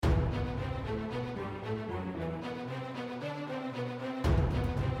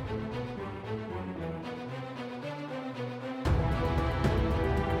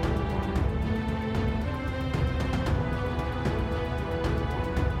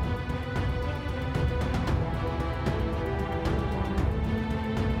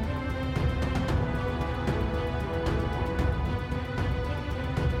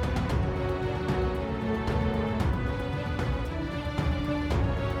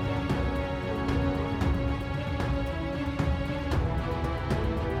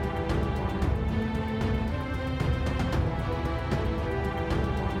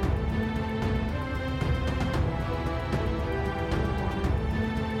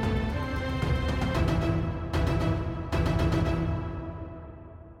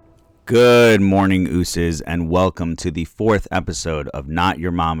Good morning, Ooses, and welcome to the fourth episode of Not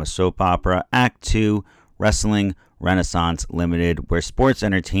Your Mama Soap Opera, Act 2, Wrestling Renaissance Limited, where sports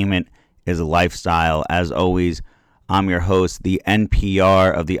entertainment is a lifestyle. As always, I'm your host, the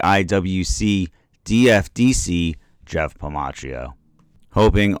NPR of the IWC DFDC, Jeff Pomaccio.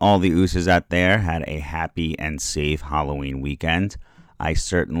 Hoping all the Ooses out there had a happy and safe Halloween weekend. I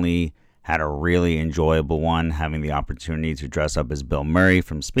certainly had a really enjoyable one, having the opportunity to dress up as Bill Murray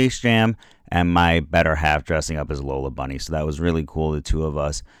from Space Jam and my better half dressing up as Lola Bunny. So that was really cool, the two of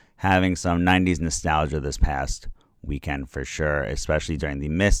us having some 90s nostalgia this past weekend for sure, especially during the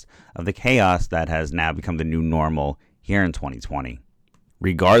midst of the chaos that has now become the new normal here in 2020.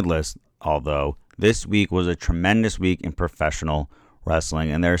 Regardless, although, this week was a tremendous week in professional wrestling,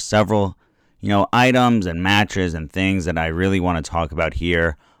 and there are several, items and matches and things that I really want to talk about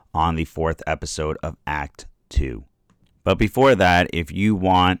here on the fourth episode of Act 2. But before that, if you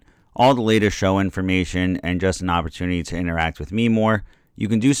want all the latest show information and just an opportunity to interact with me more, you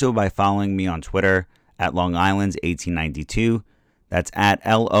can do so by following me on Twitter at Long Island's 1892. That's at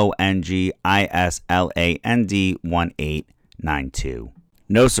LONGISLAND 1892.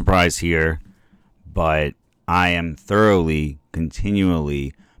 No surprise here, but I am thoroughly,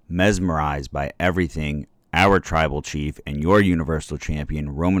 continually mesmerized by everything our tribal chief and your Universal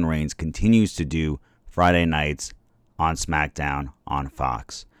Champion Roman Reigns continues to do Friday nights on SmackDown on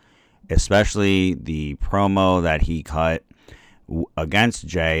Fox. Especially the promo that he cut against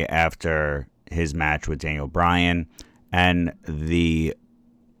Jay after his match with Daniel Bryan, and the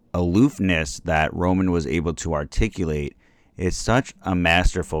aloofness that Roman was able to articulate is such a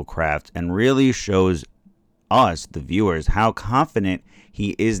masterful craft and really shows us, the viewers, how confident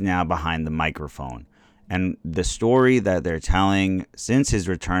he is now behind the microphone. And the story that they're telling since his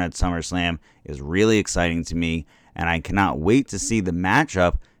return at SummerSlam is really exciting to me, and I cannot wait to see the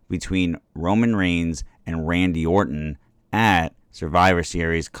matchup between Roman Reigns and Randy Orton at Survivor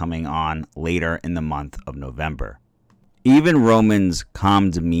Series coming on later in the month of November. Even Roman's calm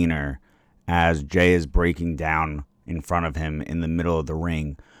demeanor as Jay is breaking down in front of him in the middle of the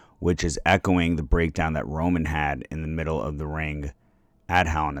ring, which is echoing the breakdown that Roman had in the middle of the ring at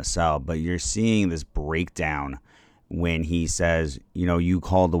Hell in a Cell. But you're seeing this breakdown when he says, you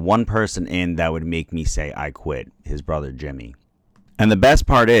called the one person in that would make me say I quit, his brother Jimmy. And the best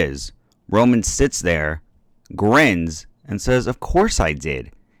part is, Roman sits there, grins, and says, of course I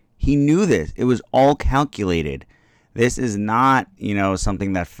did. He knew this. It was all calculated. This is not,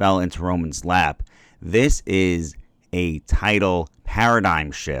 something that fell into Roman's lap. This is a title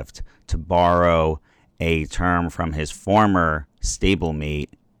paradigm shift, to borrow a term from his former stablemate,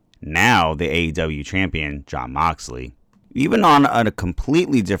 now the AEW champion, Jon Moxley. Even on a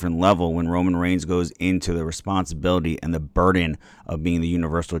completely different level, when Roman Reigns goes into the responsibility and the burden of being the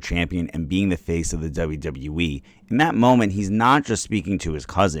Universal Champion and being the face of the WWE, in that moment, he's not just speaking to his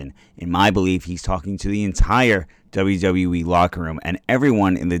cousin. In my belief, he's talking to the entire WWE locker room and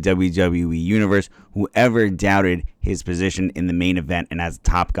everyone in the WWE universe who ever doubted his position in the main event and as the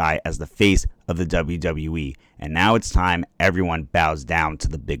top guy, as the face of the WWE. And now it's time everyone bows down to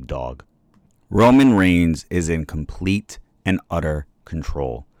the big dog. Roman Reigns is in complete and utter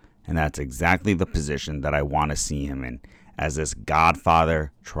control, and that's exactly the position that I want to see him in, as this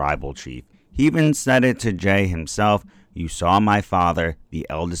Godfather tribal chief. He even said it to Jay himself. You saw my father, the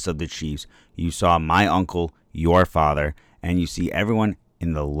eldest of the chiefs. You saw my uncle, your father, and you see everyone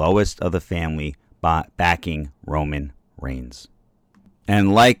in the lowest of the family backing Roman Reigns.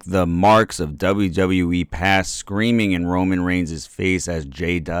 And like the marks of WWE past screaming in Roman Reigns' face as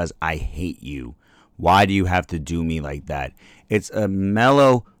Jay does, I hate you. Why do you have to do me like that? It's a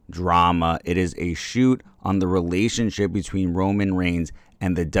melodrama. It is a shoot on the relationship between Roman Reigns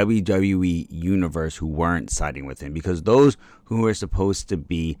and the WWE universe who weren't siding with him, because those who are supposed to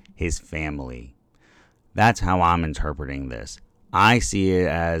be his family. That's how I'm interpreting this. I see it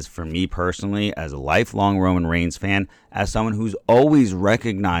as, for me personally, as a lifelong Roman Reigns fan, as someone who's always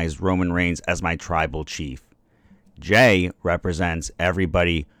recognized Roman Reigns as my tribal chief. Jay represents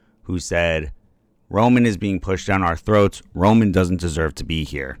everybody who said, Roman is being pushed down our throats. Roman doesn't deserve to be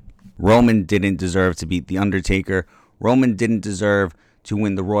here. Roman didn't deserve to beat The Undertaker. Roman didn't deserve to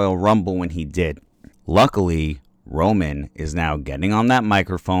win the Royal Rumble when he did. Luckily, Roman is now getting on that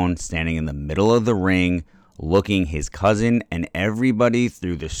microphone, standing in the middle of the ring, looking his cousin and everybody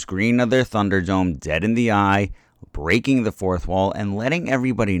through the screen of their Thunderdome dead in the eye, breaking the fourth wall, and letting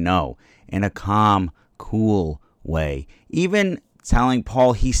everybody know in a calm, cool way. Even telling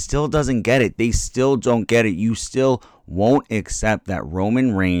Paul he still doesn't get it. They still don't get it. You still won't accept that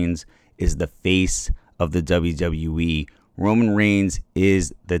Roman Reigns is the face of the WWE. Roman Reigns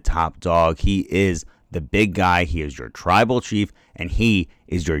is the top dog. He is the big guy. He is your tribal chief, and he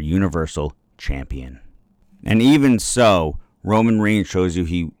is your universal champion. And even so, Roman Reigns shows you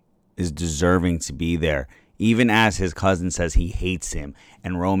he is deserving to be there. Even as his cousin says he hates him,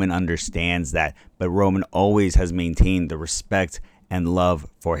 and Roman understands that, but Roman always has maintained the respect and love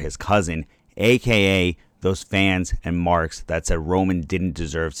for his cousin, aka those fans and marks that said Roman didn't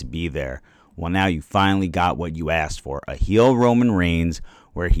deserve to be there. Well, now you finally got what you asked for, a heel Roman Reigns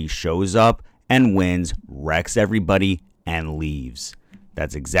where he shows up and wins, wrecks everybody, and leaves.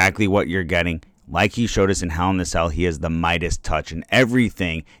 That's exactly what you're getting. Like he showed us in Hell in a Cell, he has the Midas touch, and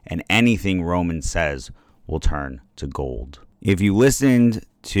everything and anything Roman says will turn to gold. If you listened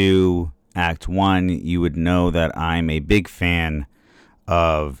to Act 1, you would know that I'm a big fan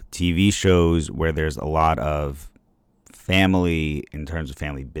of TV shows where there's a lot of family in terms of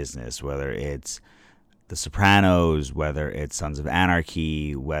family business, whether it's The Sopranos, whether it's Sons of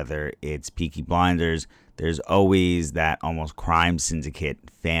Anarchy, whether it's Peaky Blinders. There's always that almost crime syndicate,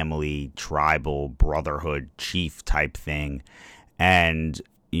 family, tribal, brotherhood, chief type thing. And,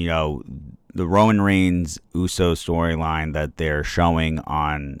 you know, the Roman Reigns Uso storyline that they're showing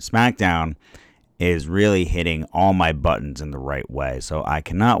on SmackDown is really hitting all my buttons in the right way. So I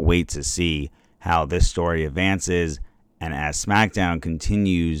cannot wait to see how this story advances. And as SmackDown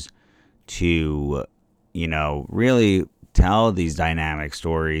continues to, you know, really tell these dynamic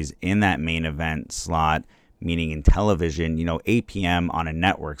stories in that main event slot, meaning in television, 8 p.m. on a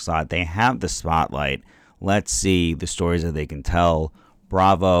network slot, they have the spotlight. Let's see the stories that they can tell.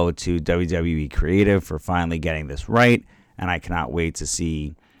 Bravo to WWE Creative for finally getting this right. And I cannot wait to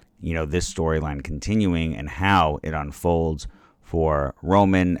see, this storyline continuing and how it unfolds for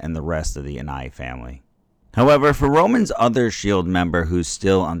Roman and the rest of the Anai family. However, for Roman's other Shield member who's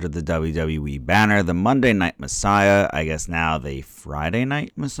still under the WWE banner, the Monday Night Messiah, I guess now the Friday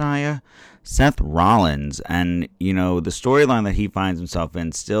Night Messiah, Seth Rollins, and, the storyline that he finds himself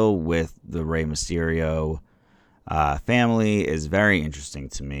in still with the Rey Mysterio family is very interesting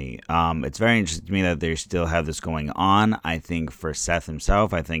to me. It's very interesting to me that they still have this going on. I think for Seth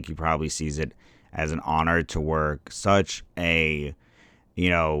himself, I think he probably sees it as an honor to work such a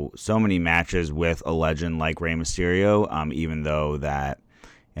so many matches with a legend like Rey Mysterio, even though that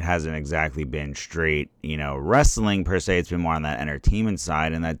it hasn't exactly been straight, wrestling per se. It's been more on that entertainment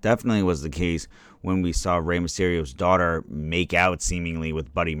side, and that definitely was the case when we saw Rey Mysterio's daughter make out seemingly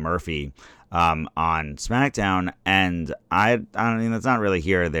with Buddy Murphy on SmackDown. And I mean, that's not really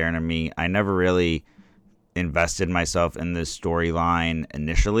here or there to me. I never really invested myself in this storyline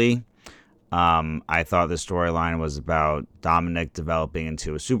initially. I thought the storyline was about Dominic developing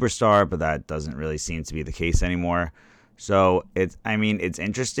into a superstar, but that doesn't really seem to be the case anymore. So it's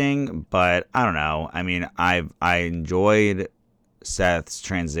interesting, but I don't know. I mean, I enjoyed Seth's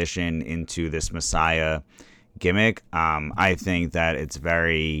transition into this Messiah gimmick. I think that it's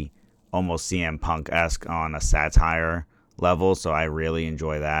very almost CM Punk-esque on a satire level, so I really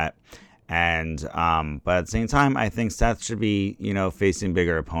enjoy that. And but at the same time, I think Seth should be, facing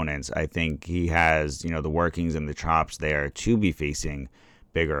bigger opponents. I think he has, the workings and the chops there to be facing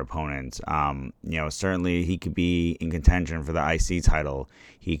bigger opponents. Certainly he could be in contention for the IC title.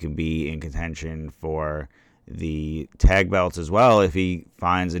 He could be in contention for the tag belts as well if he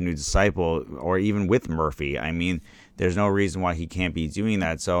finds a new disciple, or even with Murphy. I mean, there's no reason why he can't be doing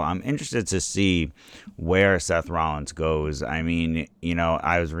that. So I'm interested to see where Seth Rollins goes. I mean,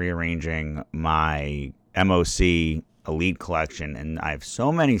 I was rearranging my MOC Elite collection, and I have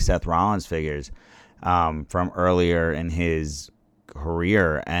so many Seth Rollins figures from earlier in his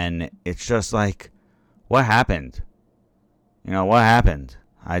career, and it's just like, what happened? What happened?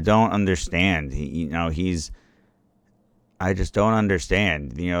 I don't understand. I just don't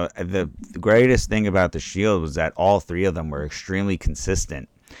understand. The greatest thing about the Shield was that all three of them were extremely consistent.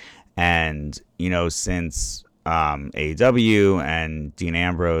 And, since AEW and Dean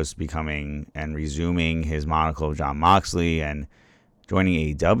Ambrose becoming and resuming his moniker of Jon Moxley and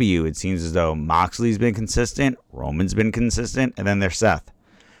joining AEW, it seems as though Moxley's been consistent, Roman's been consistent, and then there's Seth.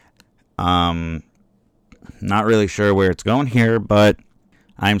 Not really sure where it's going here, but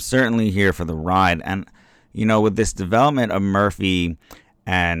I'm certainly here for the ride. And with this development of Murphy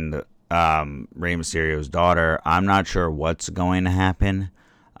and Rey Mysterio's daughter, I'm not sure what's going to happen.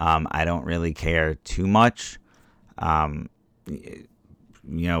 I don't really care too much. What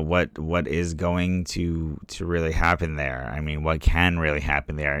is going to really happen there? I mean, what can really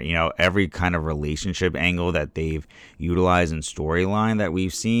happen there? Every kind of relationship angle that they've utilized in storyline that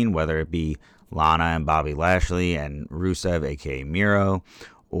we've seen, whether it be Lana and Bobby Lashley and Rusev, aka Miro,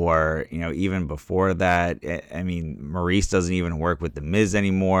 or, even before that. I mean, Maurice doesn't even work with The Miz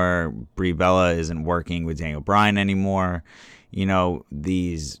anymore. Brie Bella isn't working with Daniel Bryan anymore.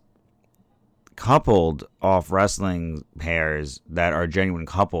 These coupled off wrestling pairs that are genuine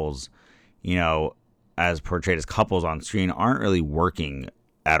couples, as portrayed as couples on screen, aren't really working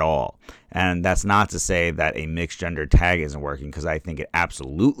at all. And that's not to say that a mixed gender tag isn't working, because I think it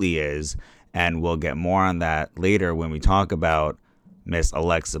absolutely is. And we'll get more on that later when we talk about Miss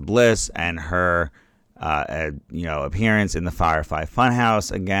Alexa Bliss and her appearance in the Firefly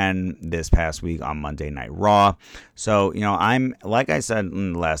Funhouse again this past week on Monday Night Raw. So, I'm, like I said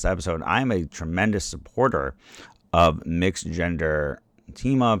in the last episode, I'm a tremendous supporter of mixed gender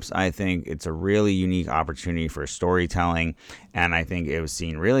team-ups. I think it's a really unique opportunity for storytelling, and I think it was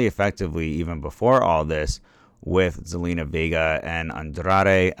seen really effectively even before all this with Zelina Vega and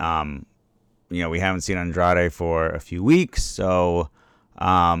Andrade. We haven't seen Andrade for a few weeks, so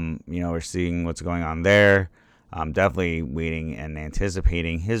we're seeing what's going on there. I'm definitely waiting and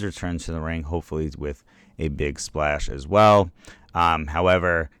anticipating his return to the ring, hopefully with a big splash as well.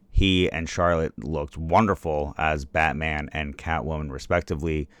 However, he and Charlotte looked wonderful as Batman and Catwoman,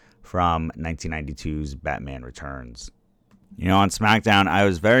 respectively, from 1992's Batman Returns. On SmackDown, I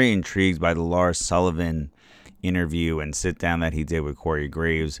was very intrigued by the Lars Sullivan interview and sit-down that he did with Corey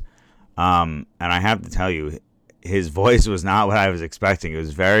Graves. And I have to tell you, his voice was not what I was expecting. It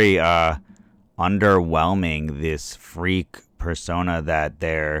was very underwhelming, this freak persona that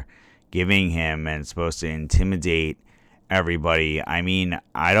they're giving him, and it's supposed to intimidate everybody. I mean,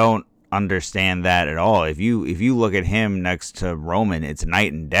 I don't understand that at all. If you look at him next to Roman, it's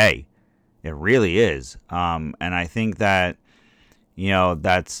night and day. It really is. And I think that,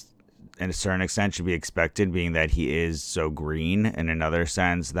 that's in a certain extent should be expected, being that he is so green. In another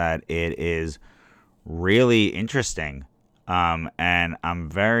sense, that it is really interesting. And I'm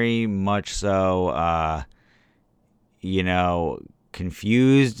very much so,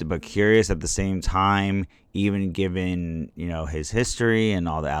 confused but curious at the same time, even given, his history and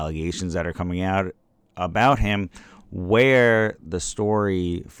all the allegations that are coming out about him, where the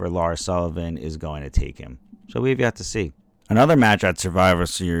story for Lars Sullivan is going to take him. So we've got to see. Another match at Survivor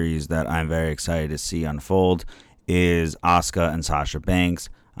Series that I'm very excited to see unfold is Asuka and Sasha Banks.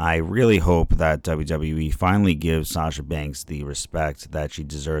 I really hope that WWE finally gives Sasha Banks the respect that she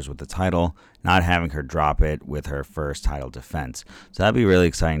deserves with the title, not having her drop it with her first title defense. So that'd be really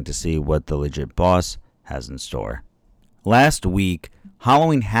exciting to see what the legit boss has in store. Last week,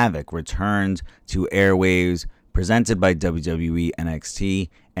 Halloween Havoc returned to airwaves, presented by WWE NXT,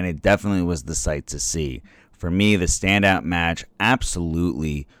 and it definitely was the sight to see. For me, the standout match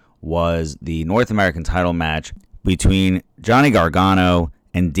absolutely was the North American title match between Johnny Gargano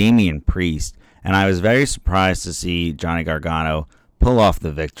and Damian Priest, and I was very surprised to see Johnny Gargano pull off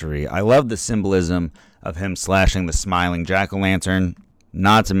the victory. I love the symbolism of him slashing the smiling jack-o'-lantern,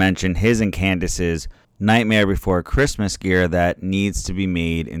 not to mention his and Candice's Nightmare Before Christmas gear that needs to be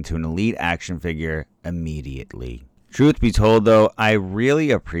made into an elite action figure immediately. Truth be told, though, I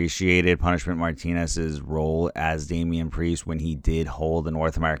really appreciated Punishment Martinez's role as Damian Priest when he did hold the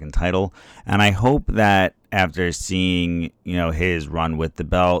North American title, and I hope that after seeing, his run with the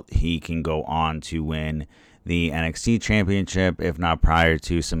belt, he can go on to win the NXT Championship, if not prior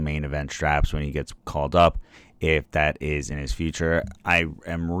to some main event straps when he gets called up, if that is in his future. I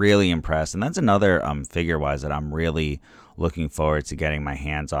am really impressed, and that's another figure-wise that I'm really looking forward to getting my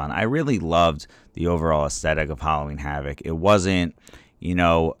hands on. I really loved the overall aesthetic of Halloween Havoc. It wasn't,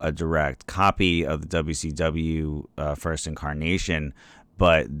 a direct copy of the WCW first incarnation,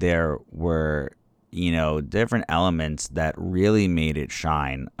 but there were, different elements that really made it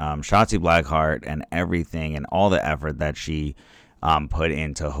shine. Shotzi Blackheart and everything and all the effort that she put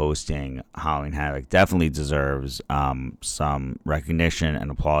into hosting Halloween Havoc definitely deserves some recognition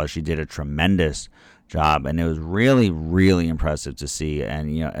and applause. She did a tremendous job, and it was really, really impressive to see.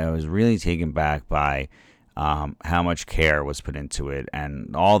 And I was really taken back by how much care was put into it,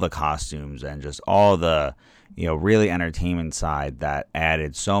 and all the costumes, and just all the really entertainment side that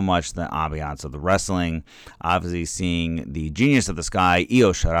added so much to the ambiance of the wrestling. Obviously, seeing the Genius of the Sky,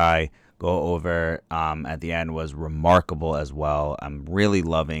 Io Shirai, go over at the end was remarkable as well. I'm really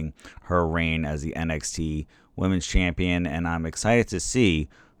loving her reign as the NXT Women's Champion, and I'm excited to see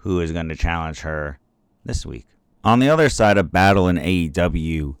who is going to challenge her this week. On the other side of battle in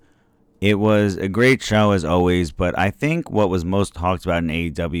AEW, it was a great show as always, but I think what was most talked about in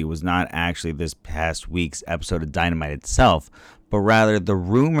AEW was not actually this past week's episode of Dynamite itself, but rather the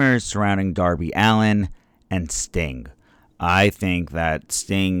rumors surrounding Darby Allin and Sting. I think that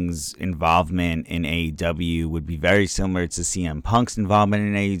Sting's involvement in AEW would be very similar to CM Punk's involvement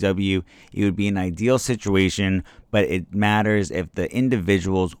in AEW. It would be an ideal situation, but it matters if the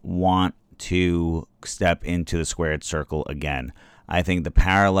individuals want to step into the squared circle again. I think the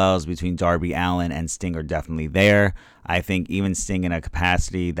parallels between Darby Allin and Sting are definitely there. I think even Sting in a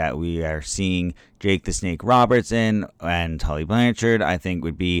capacity that we are seeing Jake the Snake Roberts in and Tully Blanchard, I think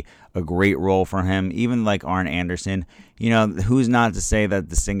would be a great role for him. Even like Arn Anderson, who's not to say that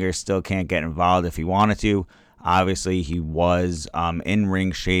the Stinger still can't get involved if he wanted to. Obviously, he was in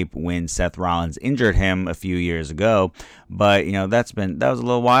ring shape when Seth Rollins injured him a few years ago, but that was a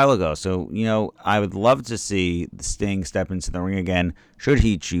little while ago. So I would love to see the Sting step into the ring again, should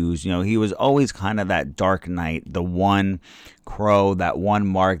he choose. He was always kind of that Dark Knight, the one crow, that one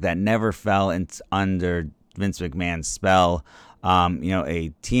mark that never fell under Vince McMahon's spell. A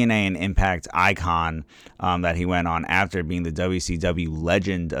TNA and Impact icon that he went on after being the WCW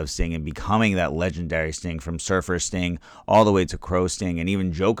legend of Sting and becoming that legendary Sting, from Surfer Sting all the way to Crow Sting and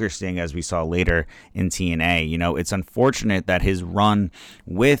even Joker Sting, as we saw later in TNA. It's unfortunate that his run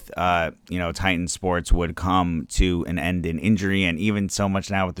with Titan Sports would come to an end in injury, and even so much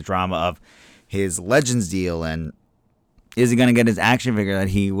now with the drama of his Legends deal, and is he going to get his action figure that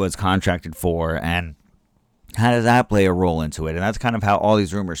he was contracted for, and how does that play a role into it? And that's kind of how all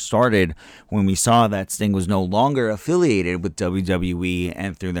these rumors started when we saw that Sting was no longer affiliated with WWE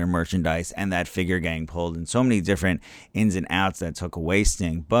and through their merchandise, and that figure getting pulled, and so many different ins and outs that took away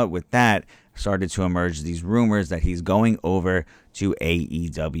Sting. But with that started to emerge these rumors that he's going over to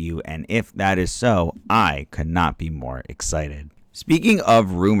AEW. And if that is so, I could not be more excited. Speaking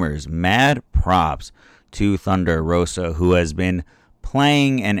of rumors, mad props to Thunder Rosa, who has been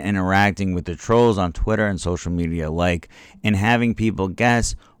playing and interacting with the trolls on Twitter and social media alike, and having people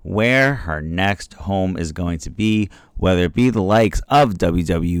guess where her next home is going to be, whether it be the likes of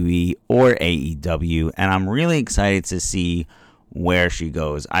WWE or AEW. And I'm really excited to see where she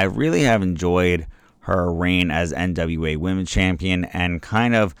goes. I really have enjoyed her reign as NWA Women's Champion, and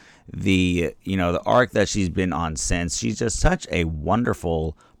kind of the arc that she's been on since. She's just such a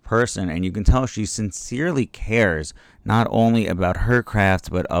wonderful person, and you can tell she sincerely cares not only about her craft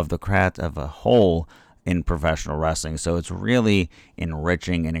but of the craft of a whole in professional wrestling. So it's really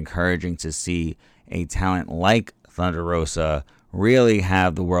enriching and encouraging to see a talent like Thunder Rosa really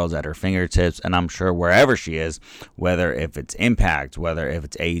have the world at her fingertips. And I'm sure wherever she is, whether if it's Impact, whether if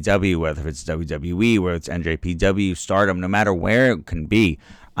it's AEW, whether if it's WWE, whether it's NJPW, Stardom, no matter where it can be,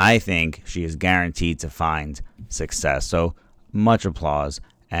 I think she is guaranteed to find success. So much applause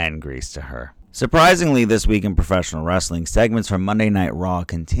and grace to her. Surprisingly, this week in professional wrestling, segments from Monday Night Raw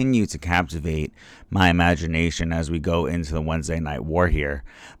continue to captivate my imagination as we go into the Wednesday Night War here.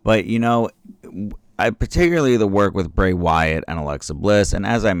 But, I particularly the work with Bray Wyatt and Alexa Bliss. And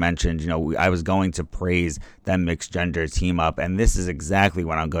as I mentioned, I was going to praise that mixed gender team up, and this is exactly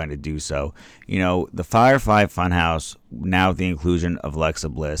what I'm going to do so. The Firefly Funhouse, now with the inclusion of Alexa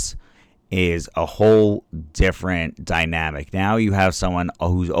Bliss, is a whole different dynamic. Now you have someone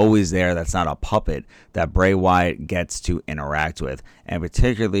who's always there, that's not a puppet, that Bray Wyatt gets to interact with. And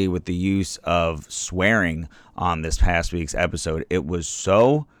particularly with the use of swearing on this past week's episode, it was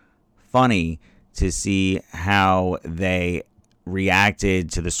so funny to see how they reacted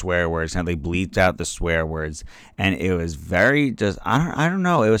to the swear words, how they bleeped out the swear words, and it was very just I don't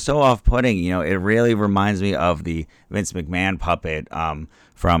know, it was so off-putting. It really reminds me of the Vince McMahon puppet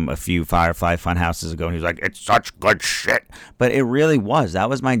from a few Firefly Funhouses ago, and he was like, "It's such good shit," but it really was. That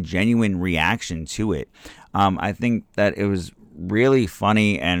was my genuine reaction to it. I think that it was really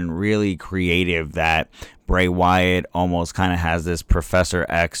funny and really creative that Bray Wyatt almost kind of has this Professor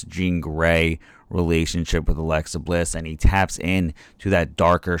X, Jean Grey relationship with Alexa Bliss, and he taps in to that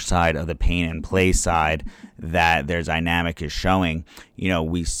darker side of the pain and play side that their dynamic is showing.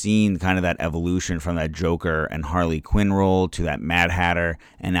 We've seen kind of that evolution from that Joker and Harley Quinn role to that Mad Hatter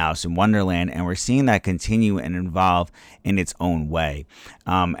and Alice in Wonderland, and we're seeing that continue and evolve in its own way.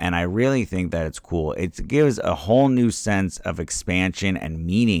 And I really think that it's cool. It gives a whole new sense of expansion and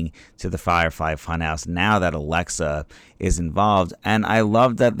meaning to the Firefly Funhouse now that Alexa is involved. And I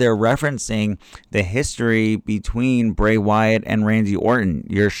love that they're referencing the history between Bray Wyatt and Randy Orton.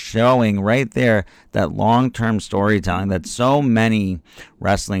 You're showing right there that long-term storytelling that so many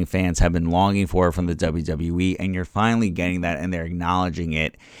wrestling fans have been longing for from the WWE, and you're finally getting that, and they're acknowledging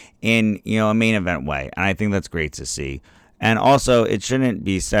it in a main event way. And I think that's great to see. And also, it shouldn't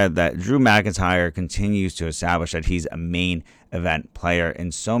be said that Drew McIntyre continues to establish that he's a main event player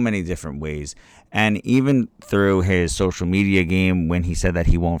in so many different ways. And even through his social media game, when he said that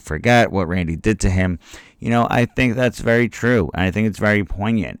he won't forget what Randy did to him, I think that's very true. And I think it's very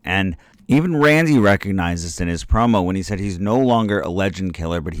poignant. And even Randy recognized this in his promo when he said he's no longer a legend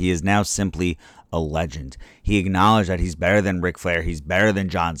killer, but he is now simply a legend. He acknowledged that he's better than Ric Flair, he's better than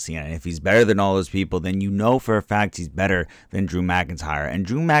John Cena, and if he's better than all those people, then you know for a fact he's better than Drew McIntyre. And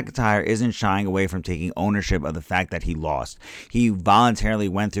Drew McIntyre isn't shying away from taking ownership of the fact that he lost. He voluntarily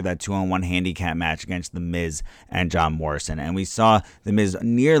went through that 2-on-1 handicap match against The Miz and John Morrison, and we saw The Miz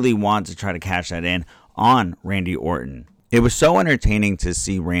nearly want to try to cash that in on Randy Orton. It was so entertaining to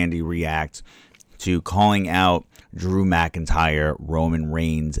see Randy react to calling out Drew McIntyre, Roman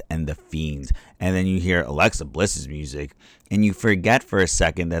Reigns, and The Fiend. And then you hear Alexa Bliss's music, and you forget for a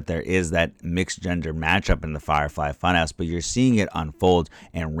second that there is that mixed gender matchup in the Firefly Funhouse, but you're seeing it unfold,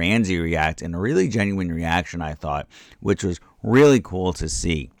 and Randy react in a really genuine reaction, I thought, which was really cool to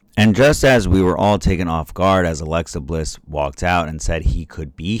see. And just as we were all taken off guard as Alexa Bliss walked out and said he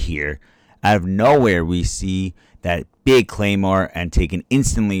could be here, out of nowhere we see that big Claymore and taken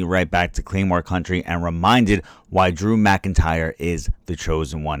instantly right back to Claymore country and reminded why Drew McIntyre is the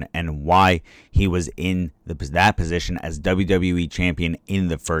chosen one and why he was in that position as WWE champion in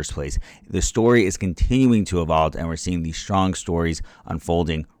the first place. The story is continuing to evolve, and we're seeing these strong stories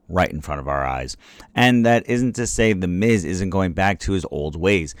unfolding right in front of our eyes. And that isn't to say The Miz isn't going back to his old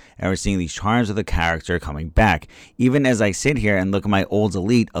ways, and we're seeing these charms of the character coming back. Even as I sit here and look at my old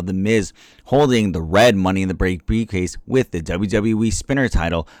elite of The Miz holding the red Money in the Bank briefcase with the WWE Spinner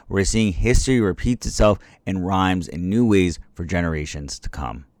title, we're seeing history repeats itself and rhymes in new ways for generations to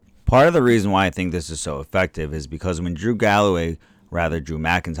come. Part of the reason why I think this is so effective is because when Drew McIntyre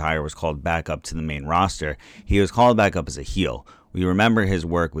was called back up to the main roster, he was called back up as a heel. We remember his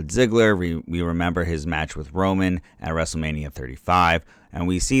work with Ziggler, we remember his match with Roman at WrestleMania 35, and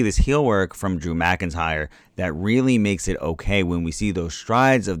we see this heel work from Drew McIntyre that really makes it okay when we see those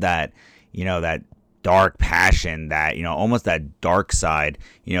strides of that, that dark passion, that, almost that dark side,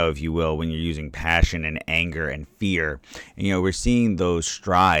 if you will, when you're using passion and anger and fear. And, we're seeing those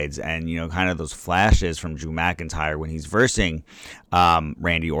strides and, kind of those flashes from Drew McIntyre when he's versing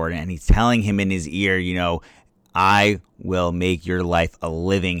Randy Orton, and he's telling him in his ear, I will make your life a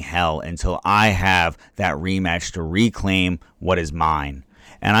living hell until I have that rematch to reclaim what is mine.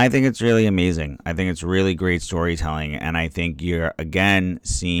 And I think it's really amazing. I think it's really great storytelling. And I think you're, again,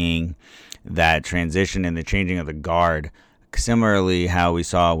 seeing that transition and the changing of the guard. Similarly, how we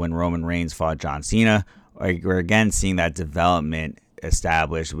saw when Roman Reigns fought John Cena, we're again seeing that development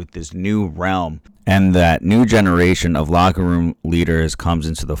established with this new realm. And that new generation of locker room leaders comes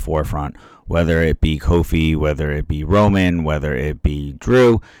into the forefront, whether it be Kofi, whether it be Roman, whether it be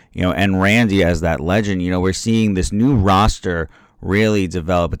Drew, and Randy as that legend. We're seeing this new roster really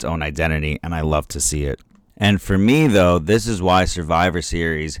develop its own identity, and I love to see it. And for me, though, this is why Survivor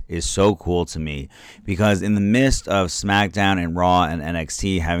Series is so cool to me, because in the midst of SmackDown and Raw and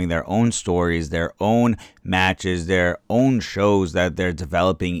NXT having their own stories, their own matches, their own shows that they're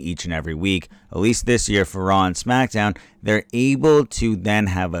developing each and every week, at least this year for Raw and SmackDown, they're able to then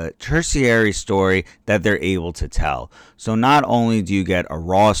have a tertiary story that they're able to tell. So not only do you get a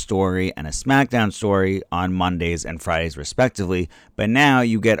Raw story and a SmackDown story on Mondays and Fridays respectively, but now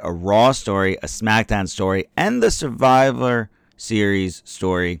you get a Raw story, a SmackDown story, and the Survivor Series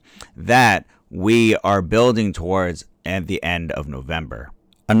story that we are building towards at the end of November.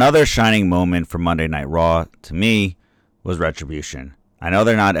 Another shining moment for Monday Night Raw, to me, was Retribution. I know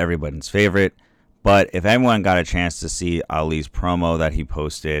they're not everybody's favorite, but if anyone got a chance to see Ali's promo that he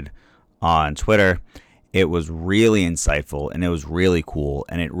posted on Twitter, it was really insightful and it was really cool,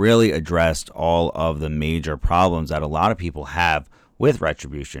 and it really addressed all of the major problems that a lot of people have with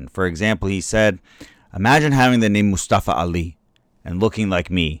Retribution. For example, he said, imagine having the name Mustafa Ali and looking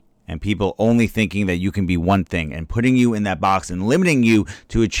like me, and people only thinking that you can be one thing and putting you in that box and limiting you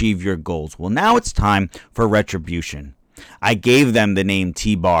to achieve your goals. Well, now it's time for Retribution. I gave them the name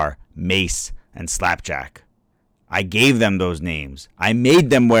T-Bar, Mace, and Slapjack. I gave them those names. I made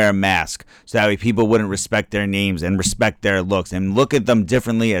them wear a mask so that way people wouldn't respect their names and respect their looks and look at them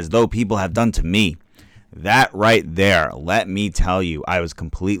differently as though people have done to me. That right there, let me tell you, I was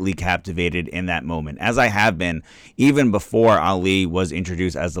completely captivated in that moment, as I have been even before Ali was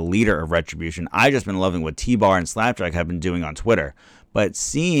introduced as the leader of Retribution. I just been loving what T-Bar and Slapjack have been doing on Twitter. But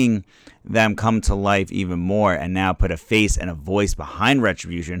seeing them come to life even more and now put a face and a voice behind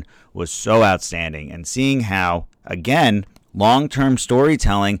Retribution was so outstanding. And seeing how, again, long-term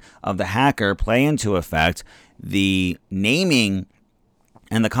storytelling of the hacker play into effect, the naming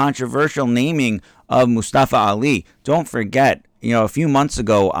and the controversial naming of Mustafa Ali. Don't forget, a few months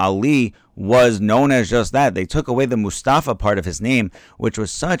ago, Ali was known as just that. They took away the Mustafa part of his name, which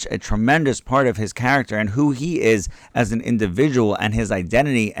was such a tremendous part of his character and who he is as an individual and his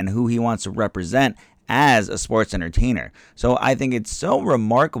identity and who he wants to represent as a sports entertainer. So I think it's so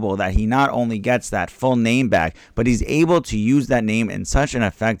remarkable that he not only gets that full name back, but he's able to use that name in such an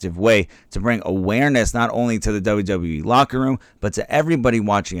effective way to bring awareness not only to the WWE locker room, but to everybody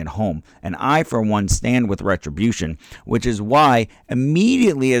watching at home. And I, for one, stand with Retribution, which is why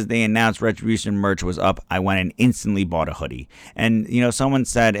immediately as they announced Retribution merch was up, I went and instantly bought a hoodie. And, someone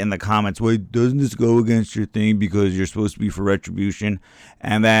said in the comments, wait, doesn't this go against your thing because you're supposed to be for Retribution?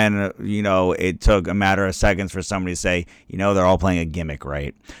 And then, it took a matter of seconds for somebody to say, they're all playing a gimmick,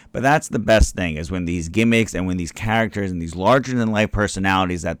 right? But that's the best thing, is when these gimmicks and when these characters and these larger than life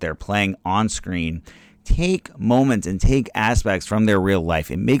personalities that they're playing on screen take moments and take aspects from their real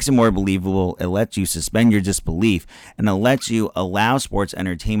life. It makes it more believable. It lets you suspend your disbelief, and it lets you allow sports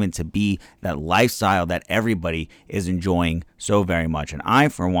entertainment to be that lifestyle that everybody is enjoying so very much. And I,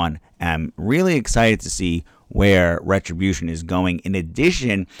 for one, am really excited to see where Retribution is going, in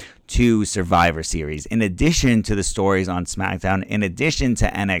addition to Survivor Series, in addition to the stories on SmackDown, in addition to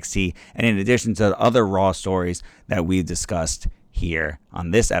NXT, and in addition to other Raw stories that we've discussed here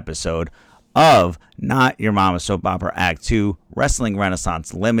on this episode of Not Your Mama Soap Opera Act 2, Wrestling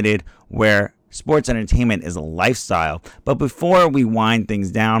Renaissance Limited, where sports entertainment is a lifestyle. But before we wind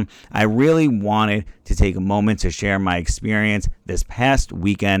things down, I really wanted to take a moment to share my experience this past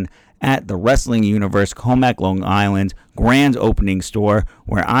weekend at the Wrestling Universe Commack, Long Island grand opening store,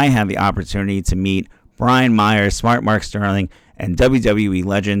 where I had the opportunity to meet Brian Myers, Smart Mark Sterling, and WWE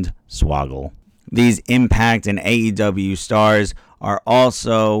legend Swoggle. These Impact and AEW stars are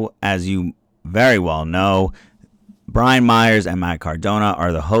also, as you very well know, Brian Myers and Matt Cardona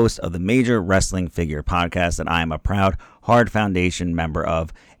are the hosts of the Major Wrestling Figure podcast that I am a proud Hard Foundation member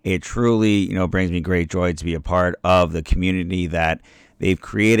of. It truly, brings me great joy to be a part of the community that they've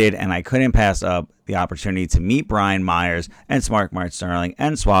created, and I couldn't pass up the opportunity to meet Brian Myers and Smart Mark Sterling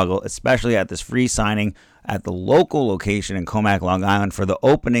and Swoggle, especially at this free signing at the local location in Commack, Long Island, for the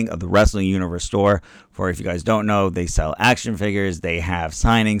opening of the Wrestling Universe store. For if you guys don't know, they sell action figures, they have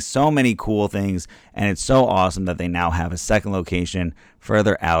signings, so many cool things, and it's so awesome that they now have a second location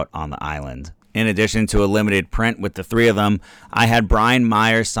further out on the island. In addition to a limited print with the three of them, I had Brian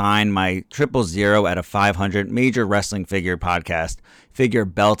Myers sign my 000 out of 500 Major Wrestling Figure podcast figure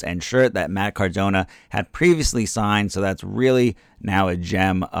belt and shirt that Matt Cardona had previously signed. So that's really now a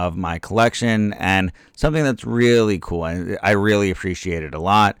gem of my collection and something that's really cool. I really appreciate it a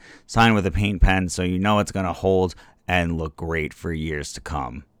lot. Signed with a paint pen, so it's going to hold and look great for years to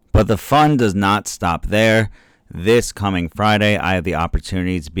come. But the fun does not stop there. This coming Friday, I have the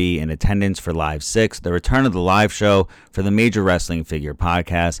opportunity to be in attendance for Live 6, the return of the live show for the Major Wrestling Figure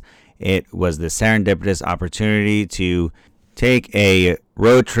podcast. It was the serendipitous opportunity to take a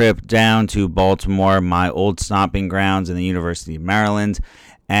road trip down to Baltimore, my old stomping grounds in the University of Maryland,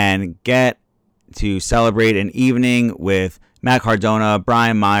 and get to celebrate an evening with Matt Cardona,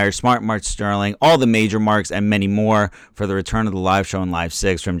 Brian Myers, Smart Mark Sterling, all the major marks, and many more for the return of the live show in Live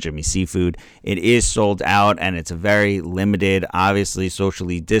 6 from Jimmy Seafood. It is sold out, and it's a very limited, obviously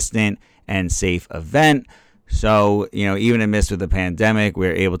socially distant and safe event. So, even amidst with the pandemic,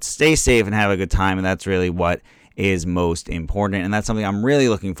 we're able to stay safe and have a good time, and that's really what is most important, and that's something I'm really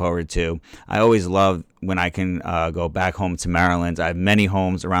looking forward to. I always love when I can go back home to Maryland. I have many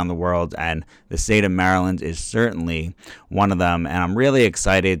homes around the world, and the state of Maryland is certainly one of them, and I'm really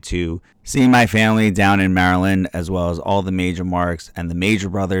excited to see my family down in Maryland, as well as all the major marks and the major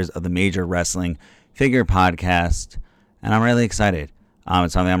brothers of the Major Wrestling Figure podcast, and I'm really excited.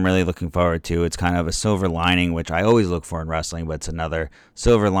 It's something I'm really looking forward to. It's kind of a silver lining, which I always look for in wrestling, but it's another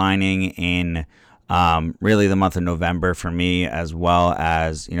silver lining in really the month of November for me, as well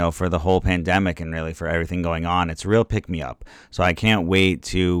as, for the whole pandemic and really for everything going on. It's a real pick-me-up. So I can't wait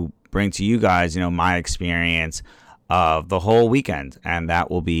to bring to you guys, my experience of the whole weekend. And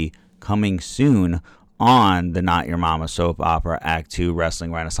that will be coming soon on the Not Your Mama Soap Opera Act 2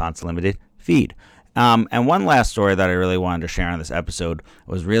 Wrestling Renaissance Limited feed. And one last story that I really wanted to share on this episode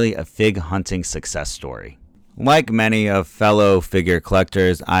was really a fig hunting success story. Like many of fellow figure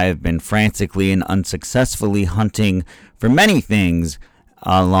collectors, I have been frantically and unsuccessfully hunting for many things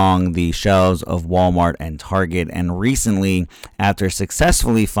along the shelves of Walmart and Target, and recently, after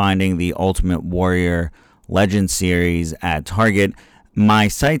successfully finding the Ultimate Warrior Legend series at Target, my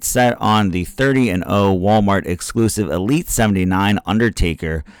sights set on the 30-0 Walmart exclusive Elite 79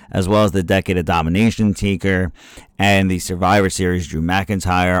 Undertaker, as well as the Decade of Domination Taker and the Survivor Series Drew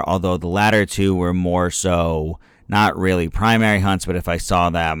McIntyre, although the latter two were more so not really primary hunts, but if I saw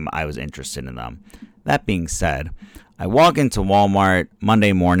them, I was interested in them. That being said, I walk into Walmart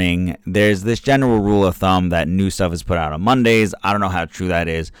Monday morning. There's this general rule of thumb that new stuff is put out on Mondays. I don't know how true that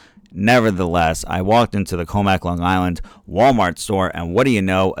is. Nevertheless, I walked into the Commack, Long Island Walmart store, and what do you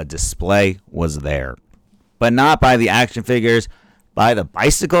know? A display was there. But not by the action figures, by the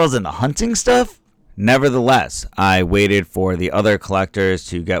bicycles and the hunting stuff. Nevertheless, I waited for the other collectors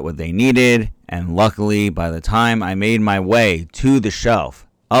to get what they needed, and luckily, by the time I made my way to the shelf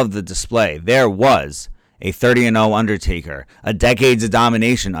of the display, there was a 30-0 Undertaker, a Decades of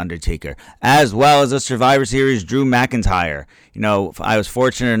Domination Undertaker, as well as a Survivor Series Drew McIntyre. You know, I was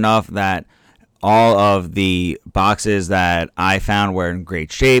fortunate enough that all of the boxes that I found were in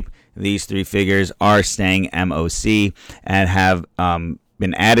great shape. These three figures are staying MOC and have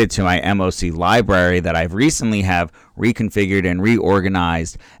been added to my MOC library that I've recently have reconfigured and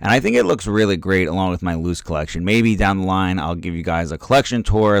reorganized, and I think it looks really great along with my loose collection. Maybe down the line I'll give you guys a collection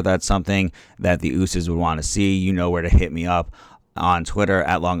tour. That's something that the Ooses would want to see. You know where to hit me up on Twitter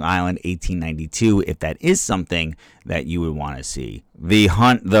at Long Island 1892 if that is something that you would want to see. The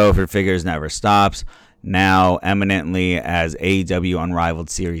hunt, though, for figures never stops. Now, eminently, as AEW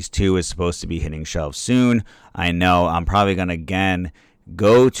Unrivaled Series 2 is supposed to be hitting shelves soon, I know I'm probably going to again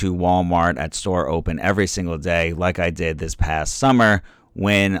go to Walmart at store open every single day like I did this past summer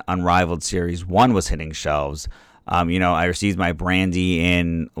when Unrivaled Series 1 was hitting shelves. I received my Brandy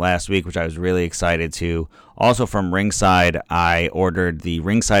in last week, which I was really excited to. Also from Ringside, I ordered the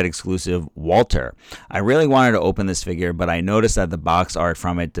Ringside exclusive Walter. I really wanted to open this figure, but I noticed that the box art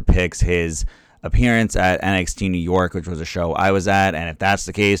from it depicts his appearance at NXT New York, which was a show I was at, and if that's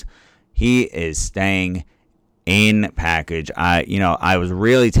the case, he is staying in package. I was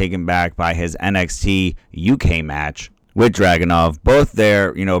really taken back by his NXT UK match with Dragunov, both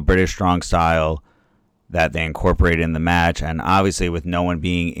their, British strong style that they incorporated in the match, and obviously with no one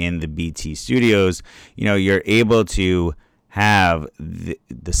being in the BT studios, you're able to have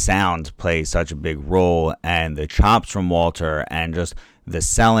the sound play such a big role, and the chops from Walter and just the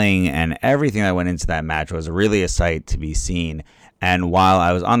selling and everything that went into that match was really a sight to be seen. And while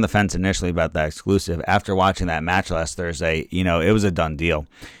I was on the fence initially about that exclusive, after watching that match last Thursday, it was a done deal.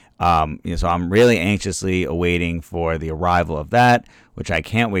 So I'm really anxiously awaiting for the arrival of that, which I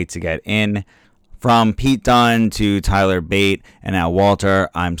can't wait to get in. From Pete Dunne to Tyler Bate and now Walter,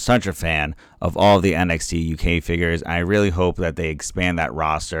 I'm such a fan of all the NXT UK figures. I really hope that they expand that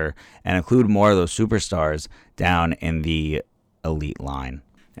roster and include more of those superstars down in the Elite line.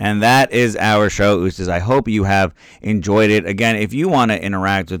 And that is our show, Ooses. I hope you have enjoyed it. Again, if you want to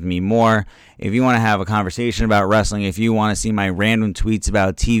interact with me more, if you want to have a conversation about wrestling, if you want to see my random tweets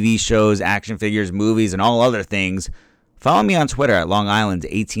about TV shows, action figures, movies, and all other things, follow me on Twitter at Long Island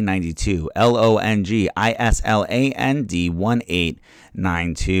 1892, LONGISLAND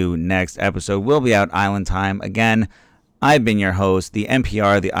 1892. Next episode will be out Island time. Again, I've been your host, the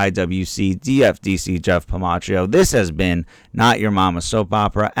NPR, the IWC, DFDC, Jeff Pomaccio. This has been Not Your Mama's Soap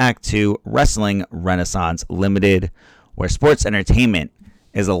Opera, Act 2, Wrestling Renaissance Limited, where sports entertainment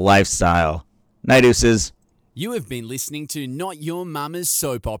is a lifestyle. Night, Ooses. You have been listening to Not Your Mama's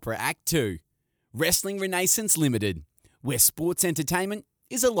Soap Opera, Act 2, Wrestling Renaissance Limited, where sports entertainment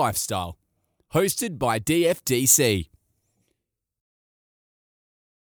is a lifestyle. Hosted by DFDC.